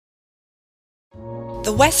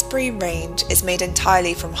The Westbury range is made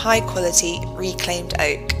entirely from high-quality, reclaimed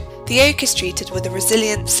oak. The oak is treated with a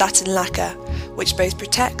resilient satin lacquer, which both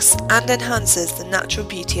protects and enhances the natural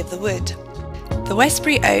beauty of the wood. The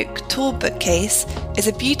Westbury Oak Tall Bookcase is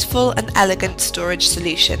a beautiful and elegant storage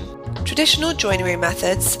solution. Traditional joinery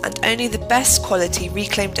methods and only the best quality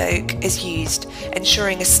reclaimed oak is used,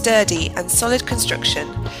 ensuring a sturdy and solid construction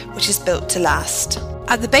which is built to last.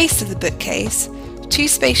 At the base of the bookcase, two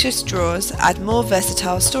spacious drawers add more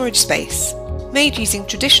versatile storage space. Made using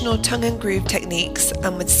traditional tongue and groove techniques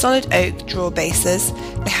and with solid oak drawer bases,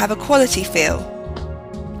 they have a quality feel.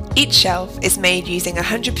 Each shelf is made using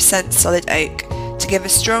 100% solid oak to give a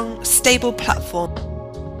strong, stable platform.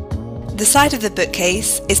 The side of the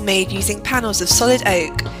bookcase is made using panels of solid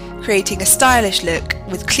oak, creating a stylish look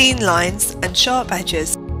with clean lines and sharp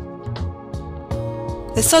edges.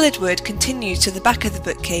 The solid wood continues to the back of the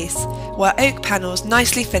bookcase, where oak panels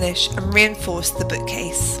nicely finish and reinforce the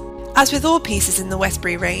bookcase. As with all pieces in the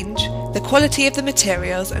Westbury range, the quality of the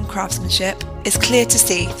materials and craftsmanship is clear to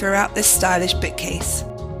see throughout this stylish bookcase.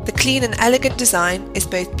 The clean and elegant design is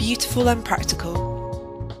both beautiful and practical.